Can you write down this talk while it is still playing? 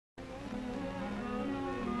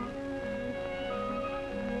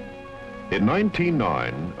In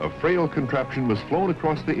 1909, a frail contraption was flown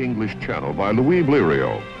across the English Channel by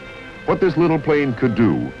WWII. What this little plane could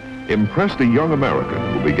do impressed a young American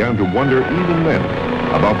who began to wonder even then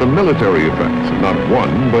about the military effects of not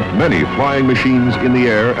one, but many flying machines in the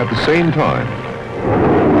air at the same time.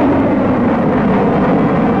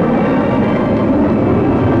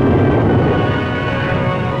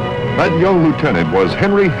 That young lieutenant was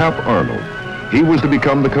Henry Hap Arnold. He was to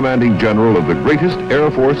become the commanding general of the greatest air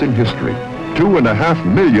force in history. 2.5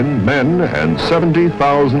 million men and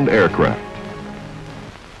 70,000 aircraft.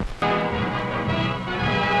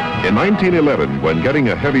 In 1911, when getting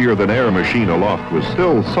a heavier-than-air machine aloft was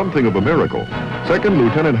still something of a miracle, Second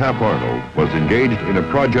Lieutenant Hap Arnold was engaged in a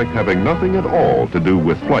project having nothing at all to do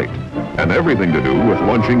with flight, and everything to do with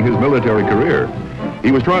launching his military career.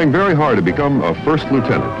 He was trying very hard to become a first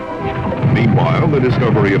lieutenant. Meanwhile, the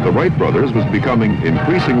discovery of the Wright brothers was becoming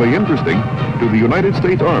increasingly interesting to the United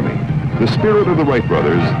States Army. The spirit of the Wright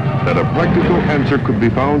brothers, that a practical answer could be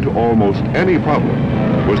found to almost any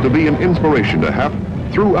problem, was to be an inspiration to Hap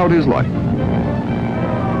throughout his life.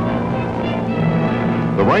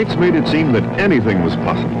 The Wrights made it seem that anything was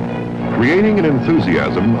possible, creating an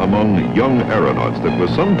enthusiasm among young aeronauts that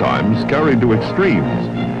was sometimes carried to extremes.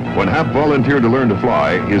 When Hap volunteered to learn to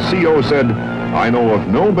fly, his CO said, "I know of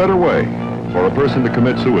no better way for a person to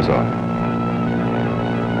commit suicide."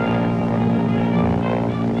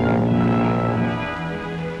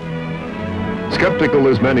 Skeptical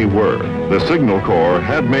as many were, the Signal Corps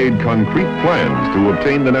had made concrete plans to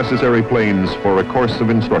obtain the necessary planes for a course of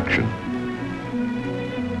instruction.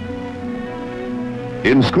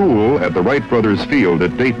 In school at the Wright Brothers Field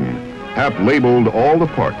at Dayton, Hap labeled all the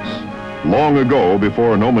parts. Long ago,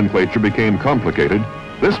 before nomenclature became complicated,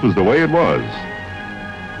 this was the way it was.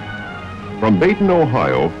 From Dayton,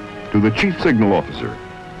 Ohio, to the Chief Signal Officer.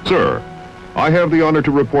 "Sir, I have the honor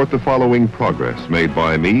to report the following progress made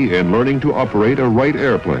by me in learning to operate a Wright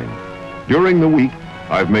airplane. During the week,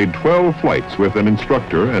 I've made 12 flights with an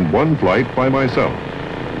instructor and 1 flight by myself.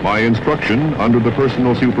 My instruction, under the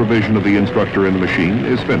personal supervision of the instructor in the machine,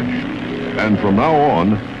 is finished. And from now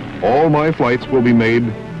on, all my flights will be made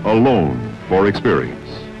alone for experience.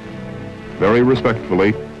 Very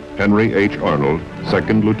respectfully, Henry H. Arnold,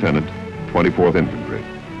 2nd Lieutenant, 24th Infantry."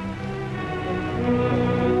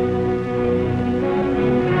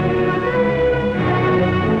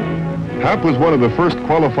 Hap was one of the first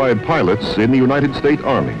qualified pilots in the United States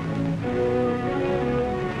Army.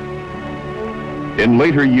 In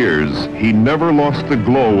later years, he never lost the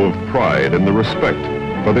glow of pride and the respect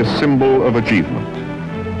for this symbol of achievement.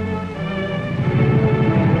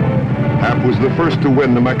 Hap was the first to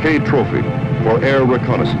win the Mackay Trophy for air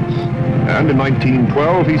reconnaissance, and in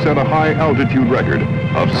 1912 he set a high altitude record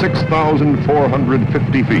of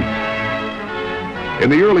 6,450 feet. In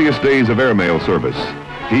the earliest days of airmail service,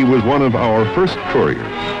 he was one of our first couriers.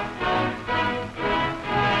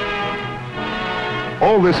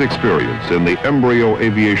 All this experience in the embryo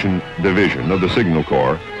aviation division of the Signal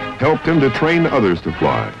Corps helped him to train others to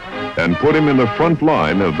fly and put him in the front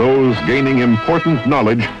line of those gaining important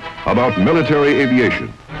knowledge about military aviation.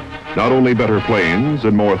 Not only better planes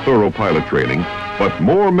and more thorough pilot training, but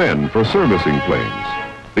more men for servicing planes.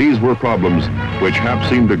 These were problems which Hap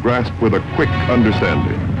seemed to grasp with a quick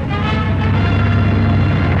understanding.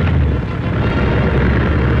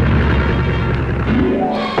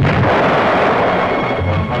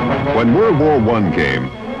 When World War I came,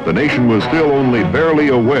 the nation was still only barely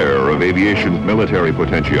aware of aviation's military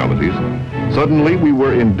potentialities. Suddenly, we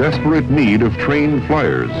were in desperate need of trained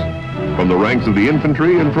flyers. From the ranks of the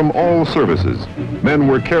infantry and from all services, men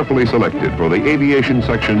were carefully selected for the aviation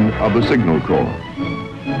section of the Signal Corps.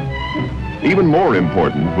 Even more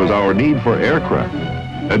important was our need for aircraft.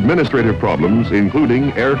 Administrative problems,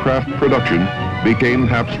 including aircraft production, became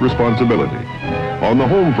Hap's responsibility. On the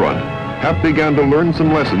home front, Hap began to learn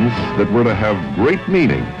some lessons that were to have great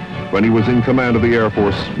meaning when he was in command of the Air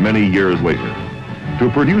Force many years later. To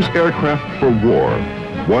produce aircraft for war,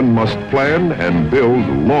 one must plan and build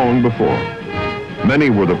long before.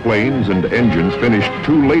 Many were the planes and engines finished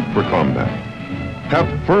too late for combat. Hap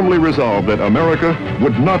firmly resolved that America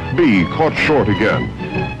would not be caught short again.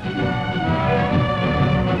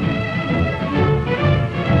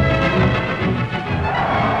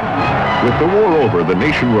 With the war over, the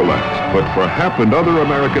nation relaxed, but for Hap and other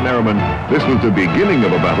American airmen, this was the beginning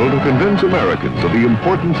of a battle to convince Americans of the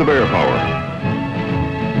importance of air power.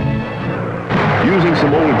 Using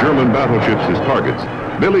some old German battleships as targets,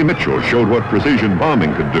 Billy Mitchell showed what precision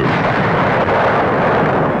bombing could do.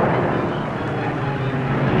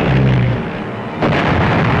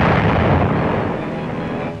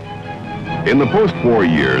 In the post-war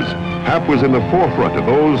years, Hap was in the forefront of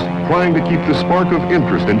those trying to keep the spark of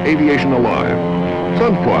interest in aviation alive.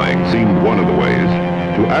 Stunt flying seemed one of the ways.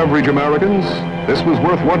 To average Americans, this was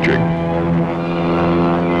worth watching.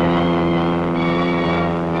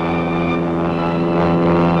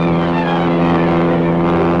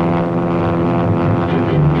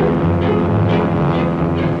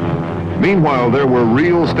 Meanwhile, there were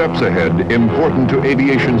real steps ahead important to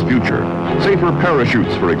aviation's future. Safer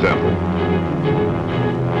parachutes, for example.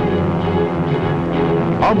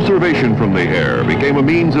 Observation from the air became a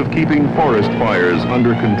means of keeping forest fires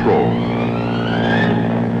under control.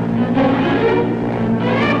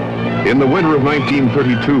 In the winter of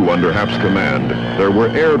 1932, under Hap's command, there were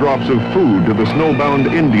airdrops of food to the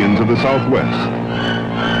snowbound Indians of the Southwest.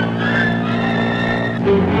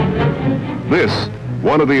 This,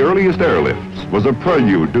 one of the earliest airlifts, was a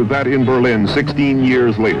prelude to that in Berlin 16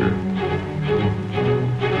 years later.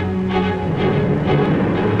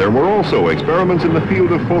 There were also experiments in the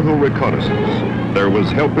field of photo reconnaissance. There was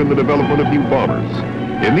help in the development of new bombers.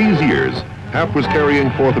 In these years, Hap was carrying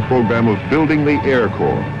forth a program of building the Air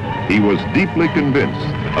Corps. He was deeply convinced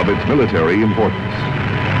of its military importance.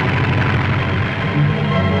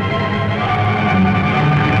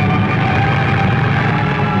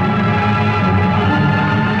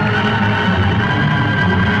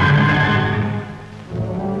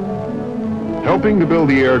 Helping to build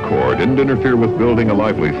the Air Corps didn't interfere with building a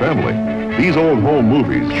lively family. These old home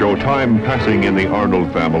movies show time passing in the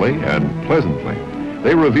Arnold family, and pleasantly.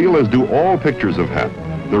 They reveal, as do all pictures of Hap,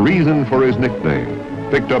 the reason for his nickname,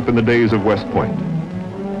 picked up in the days of West Point.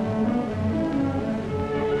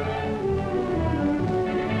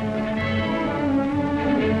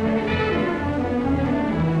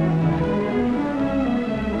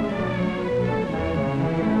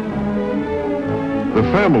 The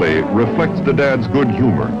family reflects the dad's good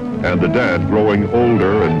humor, and the dad, growing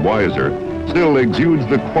older and wiser, still exudes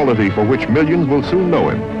the quality for which millions will soon know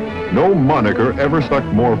him. No moniker ever stuck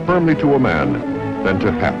more firmly to a man than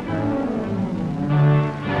to Hap.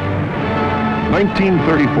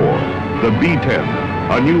 1934, the B-10,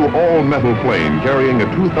 a new all-metal plane carrying a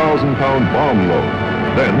 2,000-pound bomb load,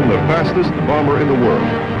 then the fastest bomber in the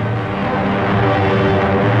world.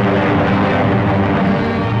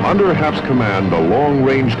 Under Hap's command, a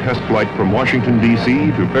long-range test flight from Washington,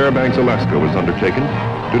 D.C. to Fairbanks, Alaska was undertaken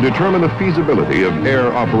to determine the feasibility of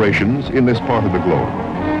air operations in this part of the globe.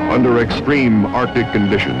 Under extreme Arctic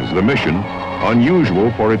conditions, the mission,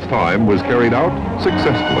 unusual for its time, was carried out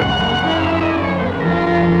successfully.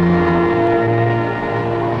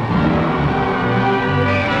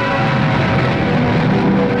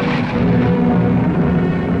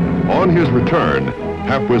 On his return,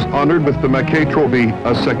 Hap was honored with the Mackay Trophy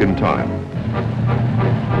a second time.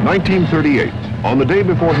 1938, on the day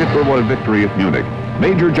before Hitler won a victory at Munich,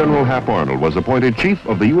 Major General Hap Arnold was appointed Chief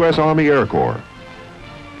of the U.S. Army Air Corps.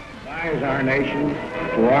 Advise our nation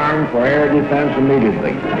to arm for air defense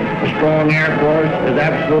immediately. A strong Air Force is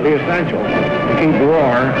absolutely essential to keep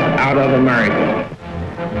war out of America.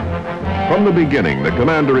 From the beginning, the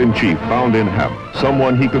Commander-in-Chief found in Hap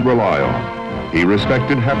someone he could rely on. He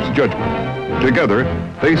respected Hap's judgment. Together,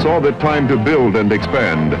 they saw that time to build and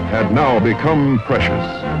expand had now become precious.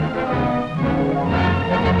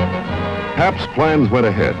 Hap's plans went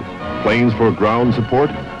ahead. Planes for ground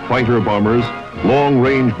support, fighter bombers,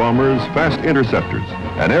 long-range bombers, fast interceptors,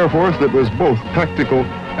 an Air Force that was both tactical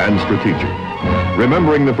and strategic.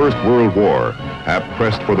 Remembering the First World War, Hap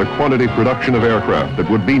pressed for the quantity production of aircraft that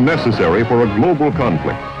would be necessary for a global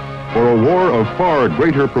conflict, for a war of far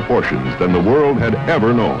greater proportions than the world had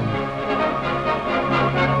ever known.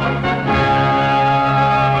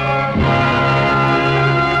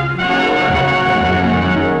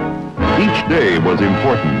 Each day was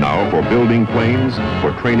important now for building planes,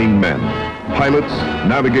 for training men, pilots,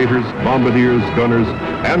 navigators, bombardiers, gunners,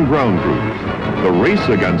 and ground crews. The race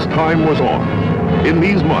against time was on. In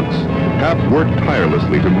these months, Hap worked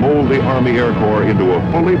tirelessly to mold the Army Air Corps into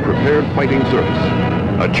a fully prepared fighting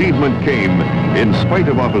service. Achievement came in spite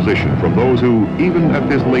of opposition from those who, even at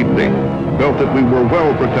this late date, felt that we were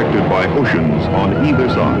well protected by oceans on either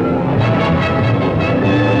side.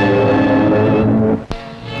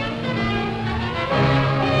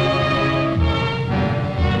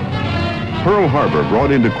 Pearl Harbor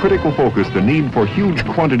brought into critical focus the need for huge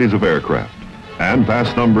quantities of aircraft and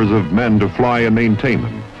vast numbers of men to fly and maintain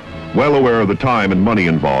them. Well aware of the time and money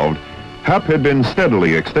involved, Hap had been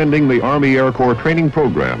steadily extending the Army Air Corps training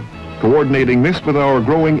program, coordinating this with our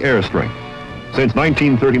growing air strength. Since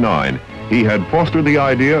 1939, he had fostered the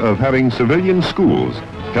idea of having civilian schools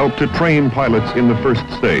help to train pilots in the first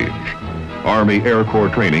stage. Army Air Corps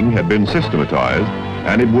training had been systematized,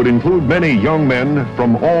 and it would include many young men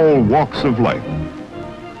from all walks of life.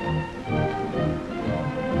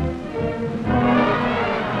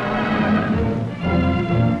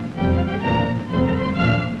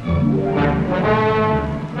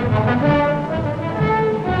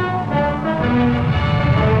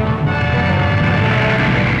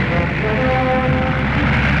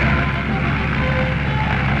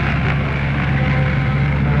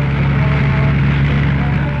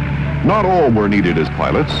 Not all were needed as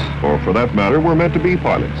pilots, or for that matter, were meant to be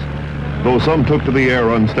pilots. Though some took to the air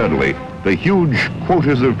unsteadily, the huge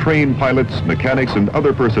quotas of trained pilots, mechanics, and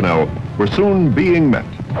other personnel were soon being met.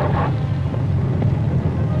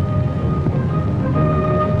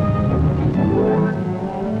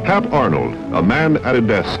 Hap Arnold, a man at a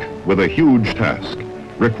desk with a huge task,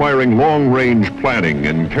 requiring long-range planning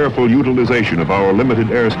and careful utilization of our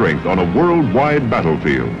limited air strength on a worldwide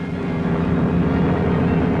battlefield.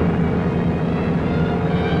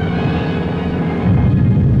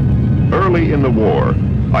 Early in the war,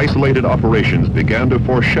 isolated operations began to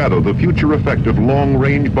foreshadow the future effect of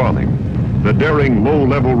long-range bombing. The daring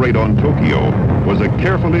low-level raid on Tokyo was a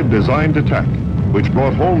carefully designed attack, which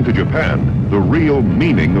brought home to Japan the real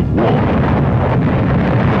meaning of war.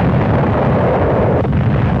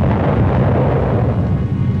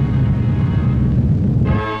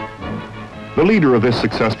 The leader of this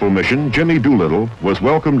successful mission, Jimmy Doolittle, was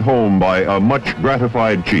welcomed home by a much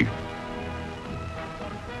gratified chief.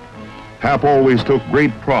 Hap always took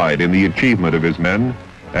great pride in the achievement of his men,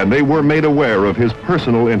 and they were made aware of his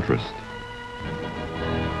personal interest.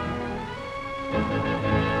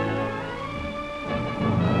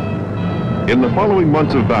 In the following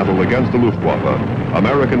months of battle against the Luftwaffe,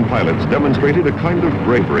 American pilots demonstrated a kind of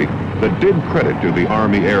bravery that did credit to the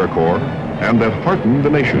Army Air Corps and that heartened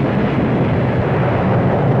the nation.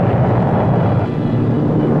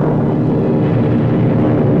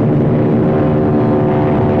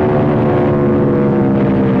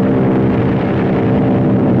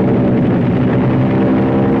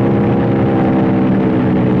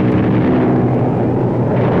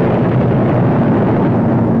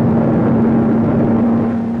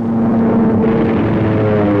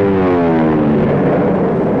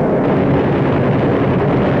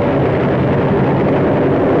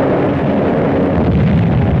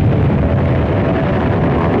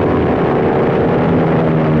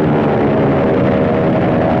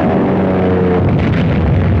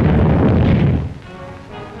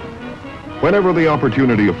 Whenever the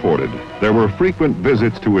opportunity afforded, there were frequent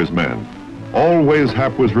visits to his men. Always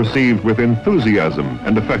Hap was received with enthusiasm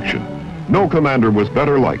and affection. No commander was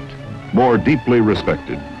better liked, more deeply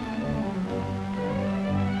respected.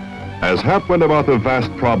 As Hap went about the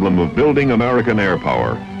vast problem of building American air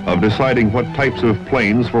power, of deciding what types of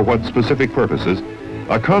planes for what specific purposes,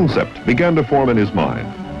 a concept began to form in his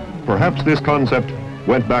mind. Perhaps this concept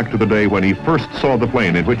went back to the day when he first saw the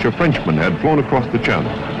plane in which a Frenchman had flown across the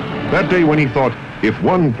channel. That day when he thought, if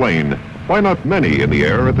one plane, why not many in the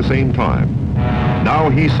air at the same time? Now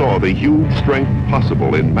he saw the huge strength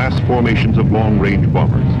possible in mass formations of long-range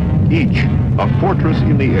bombers, each a fortress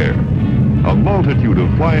in the air, a multitude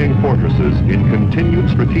of flying fortresses in continued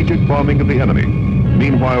strategic bombing of the enemy.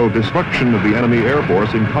 Meanwhile, destruction of the enemy air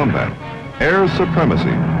force in combat. Air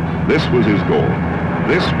supremacy. This was his goal.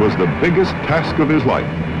 This was the biggest task of his life.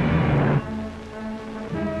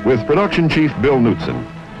 With production chief Bill Knutson,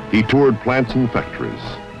 he toured plants and factories.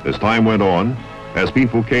 As time went on, as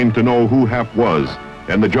people came to know who Hap was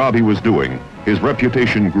and the job he was doing, his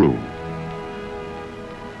reputation grew.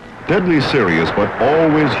 Deadly serious, but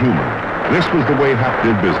always human. This was the way Hap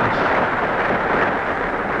did business.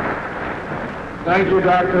 Thank you,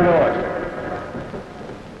 Dr. Lewis.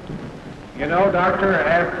 You know, Doctor,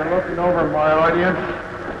 after looking over my audience,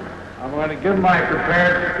 I'm going to give my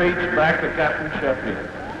prepared speech back to Captain Sheffield.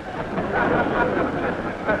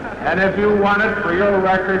 And if you want it for your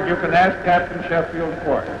record, you can ask Captain Sheffield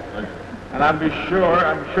for it. And I'm sure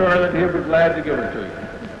that he'll be glad to give it to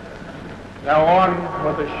you. Now on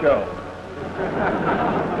with the show.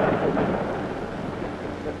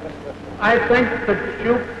 I think that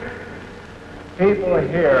you people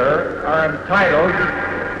here are entitled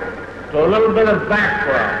to a little bit of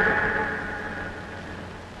background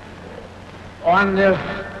on this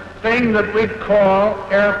thing that we call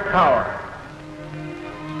air power.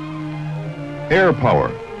 Air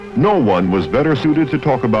power. No one was better suited to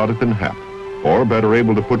talk about it than Hap, or better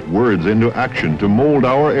able to put words into action to mold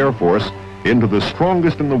our Air Force into the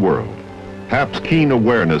strongest in the world. Hap's keen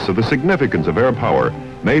awareness of the significance of air power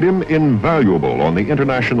made him invaluable on the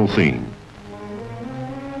international scene.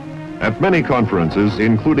 At many conferences,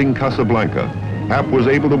 including Casablanca, Hap was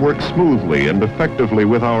able to work smoothly and effectively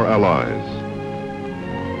with our allies.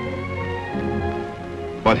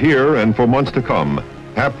 But here, and for months to come,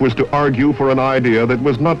 Hap was to argue for an idea that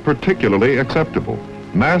was not particularly acceptable: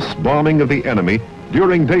 mass bombing of the enemy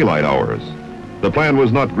during daylight hours. The plan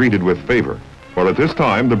was not greeted with favor, for at this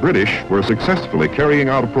time the British were successfully carrying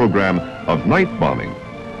out a program of night bombing.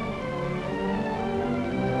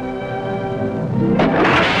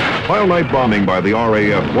 While night bombing by the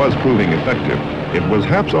RAF was proving effective, it was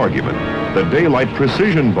Hap's argument that daylight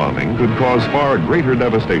precision bombing could cause far greater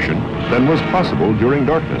devastation than was possible during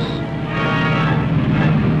darkness.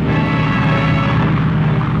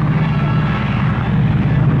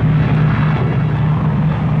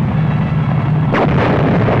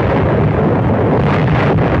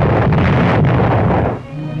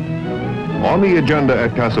 On the agenda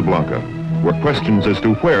at Casablanca were questions as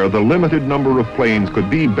to where the limited number of planes could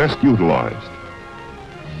be best utilized.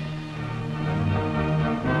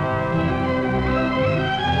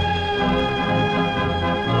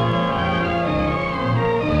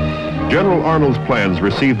 General Arnold's plans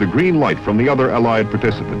received the green light from the other Allied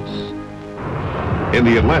participants. In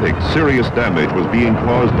the Atlantic, serious damage was being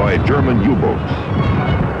caused by German U-boats.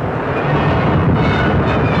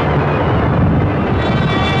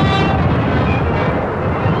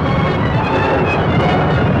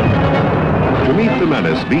 To meet the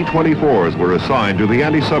menace, B-24s were assigned to the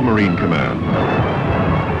anti-submarine command.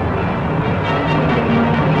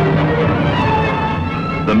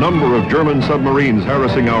 The number of German submarines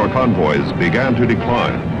harassing our convoys began to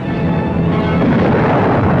decline.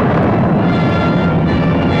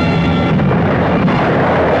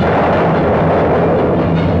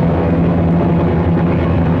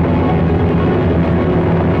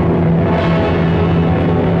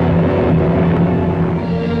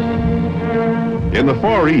 In the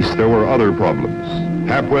Far East, there were other problems.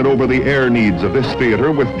 Hap went over the air needs of this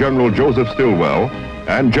theater with General Joseph Stilwell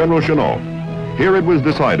and General Chennault. Here it was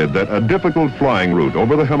decided that a difficult flying route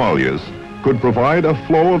over the Himalayas could provide a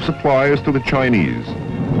flow of supplies to the Chinese.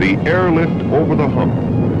 The airlift over the hump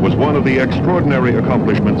was one of the extraordinary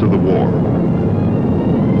accomplishments of the war.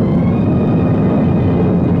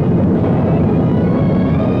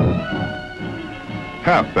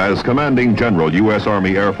 Hap, as commanding general U.S.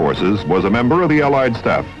 Army Air Forces, was a member of the Allied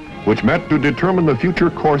staff, which met to determine the future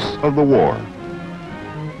course of the war.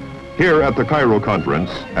 Here at the Cairo Conference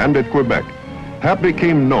and at Quebec, Hap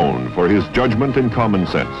became known for his judgment and common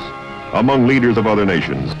sense. Among leaders of other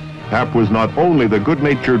nations, Hap was not only the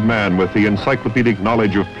good-natured man with the encyclopedic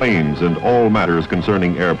knowledge of planes and all matters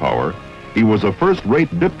concerning air power, he was a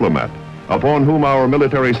first-rate diplomat upon whom our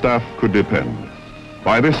military staff could depend.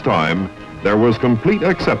 By this time, there was complete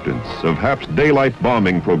acceptance of Hap's daylight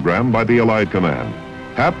bombing program by the Allied command.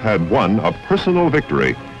 Hap had won a personal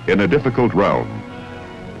victory in a difficult realm.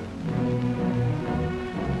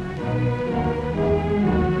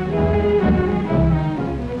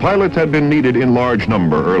 Pilots had been needed in large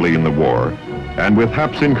number early in the war, and with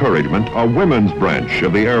Hap's encouragement, a women's branch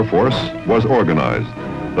of the Air Force was organized.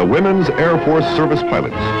 The Women's Air Force Service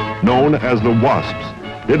Pilots, known as the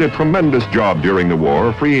WASPs, did a tremendous job during the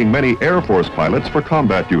war, freeing many Air Force pilots for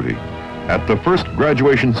combat duty. At the first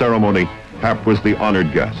graduation ceremony, Hap was the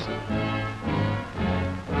honored guest.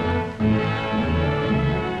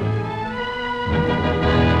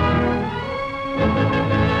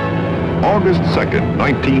 August 2nd,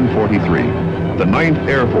 1943, the 9th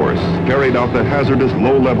Air Force carried out the hazardous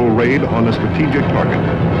low-level raid on a strategic target,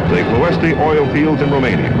 the Ploiești oil fields in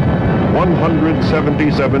Romania.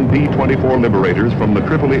 177 B-24 Liberators from the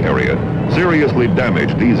Tripoli area seriously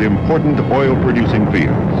damaged these important oil-producing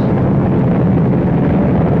fields.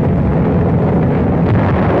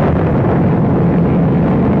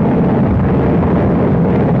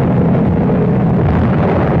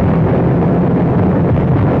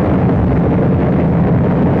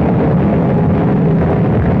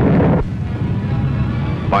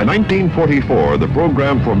 By 1944, the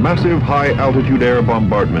program for massive high-altitude air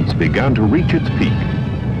bombardments began to reach its peak.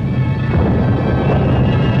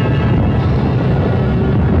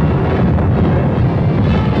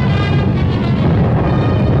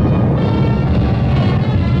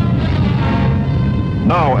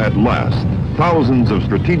 Now, at last, thousands of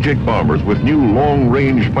strategic bombers with new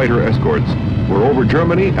long-range fighter escorts were over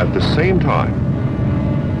Germany at the same time.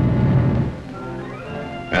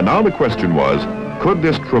 And now the question was, could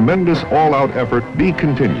this tremendous all-out effort be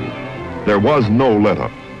continued? There was no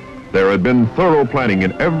let-up. There had been thorough planning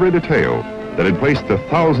in every detail that had placed the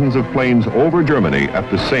thousands of planes over Germany at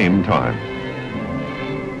the same time.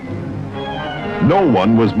 No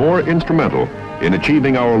one was more instrumental in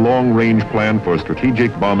achieving our long-range plan for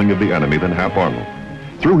strategic bombing of the enemy than Hap Arnold.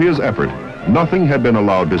 Through his effort, nothing had been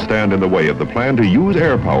allowed to stand in the way of the plan to use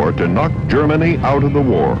air power to knock Germany out of the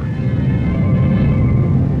war.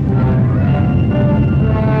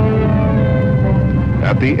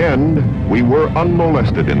 At the end, we were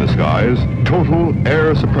unmolested in the skies, total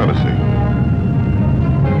air supremacy.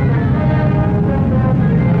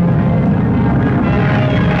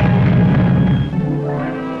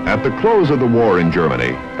 At the close of the war in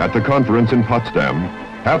Germany, at the conference in Potsdam,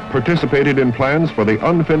 Hap participated in plans for the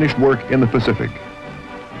unfinished work in the Pacific.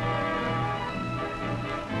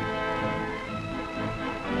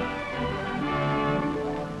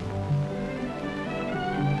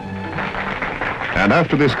 And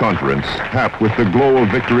after this conference, Hap, with the glow of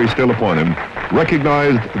victory still upon him,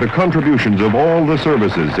 recognized the contributions of all the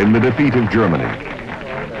services in the defeat of Germany.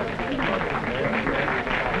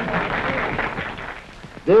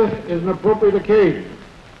 This is an appropriate occasion,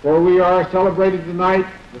 for we are celebrating tonight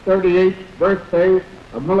the 38th birthday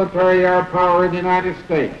of military air power in the United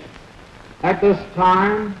States. At this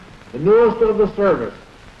time, the newest of the services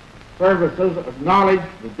acknowledge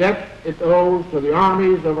the debt it owes to the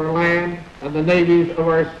armies of our land and the navies of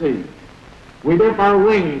our sea. We dip our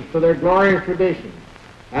wings to their glorious traditions,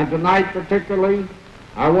 and tonight particularly,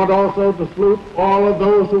 I want also to salute all of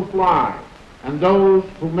those who fly and those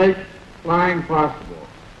who make flying possible,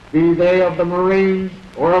 be they of the Marines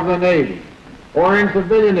or of the Navy, or in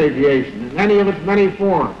civilian aviation in any of its many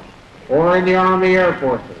forms, or in the Army Air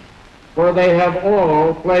Forces, for they have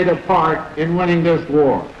all played a part in winning this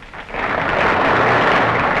war.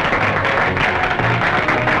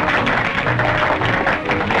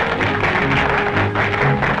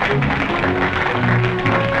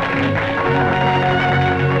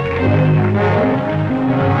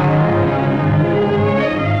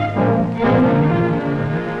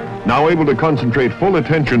 Now able to concentrate full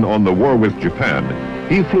attention on the war with Japan,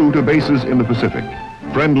 he flew to bases in the Pacific.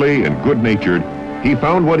 Friendly and good-natured, he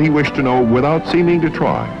found what he wished to know without seeming to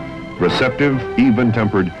try. Receptive,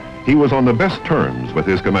 even-tempered, he was on the best terms with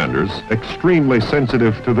his commanders, extremely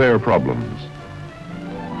sensitive to their problems.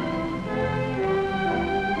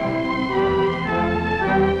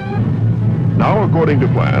 Now, according to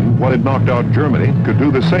plan, what had knocked out Germany could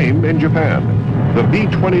do the same in Japan. The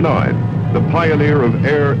B-29, the pioneer of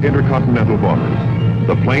air intercontinental bombers.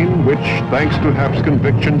 The plane which, thanks to Hap's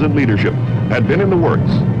convictions and leadership, had been in the works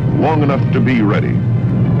long enough to be ready.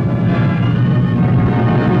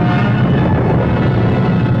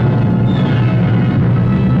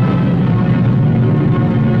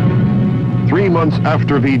 Three months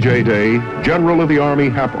after VJ Day, General of the Army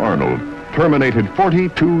Hap Arnold terminated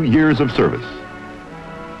 42 years of service.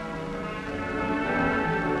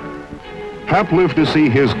 Hap lived to see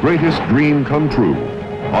his greatest dream come true.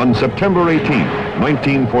 On September 18,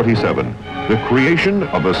 1947, the creation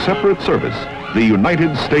of a separate service, the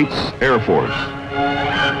United States Air Force.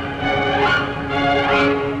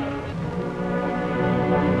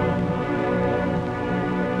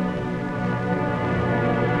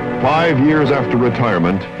 Five years after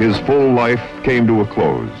retirement, his full life came to a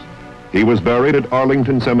close. He was buried at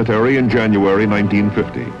Arlington Cemetery in January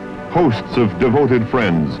 1950. Hosts of devoted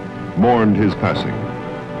friends mourned his passing.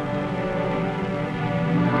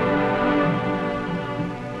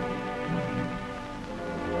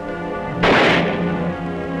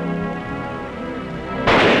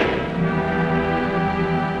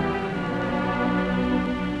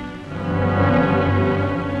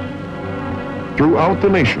 Throughout the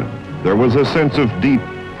nation, there was a sense of deep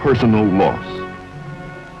personal loss.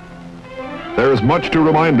 There is much to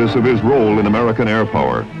remind us of his role in American air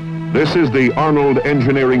power. This is the Arnold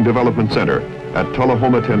Engineering Development Center at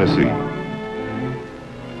Tullahoma, Tennessee.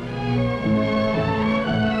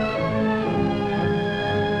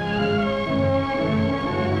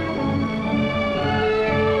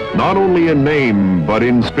 Not only in name, but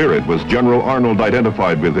in spirit was General Arnold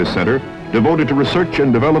identified with this center, devoted to research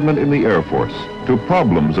and development in the Air Force, to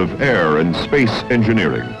problems of air and space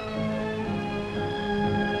engineering.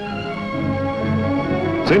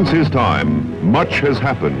 Since his time, much has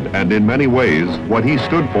happened, and in many ways, what he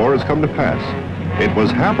stood for has come to pass. It was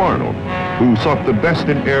Hap Arnold who sought the best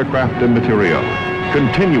in aircraft and materiel,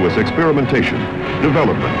 continuous experimentation,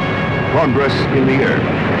 development, progress in the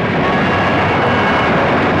air.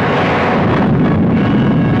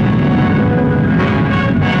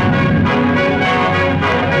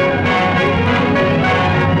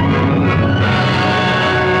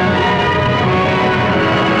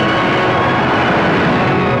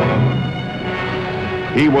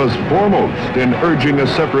 He was foremost in urging a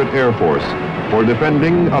separate Air Force for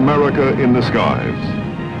defending America in the skies.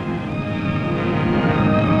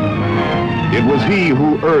 It was he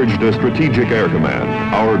who urged a strategic air command,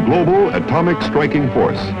 our global atomic striking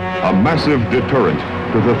force, a massive deterrent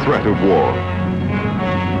to the threat of war.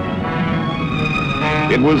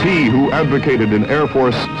 It was he who advocated an air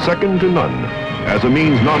force second to none as a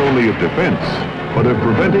means not only of defense, but of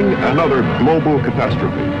preventing another global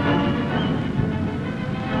catastrophe.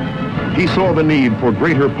 He saw the need for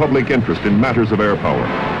greater public interest in matters of air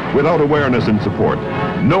power. Without awareness and support,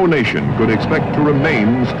 no nation could expect to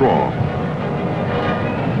remain strong.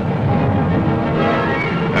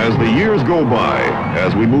 As the years go by,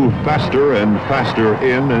 as we move faster and faster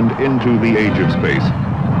in and into the age of space,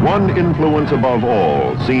 one influence above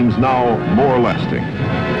all seems now more lasting.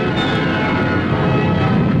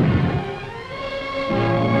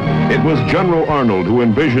 It was General Arnold who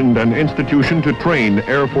envisioned an institution to train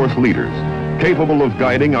Air Force leaders, capable of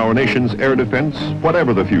guiding our nation's air defense,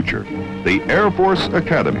 whatever the future, the Air Force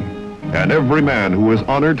Academy. And every man who is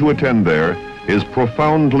honored to attend there is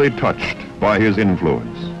profoundly touched by his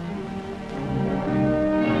influence.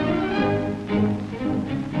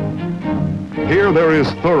 Here there is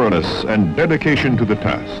thoroughness and dedication to the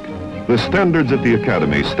task. The standards at the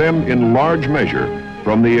Academy stem in large measure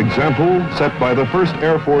from the example set by the first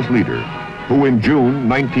Air Force leader, who in June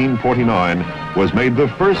 1949 was made the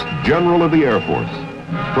first General of the Air Force.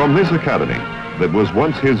 From this Academy, that was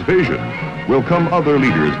once his vision, will come other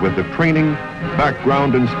leaders with the training,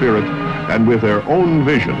 background, and spirit, and with their own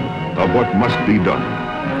vision of what must be done.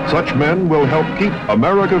 Such men will help keep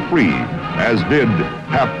America free, as did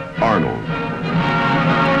Hap Arnold.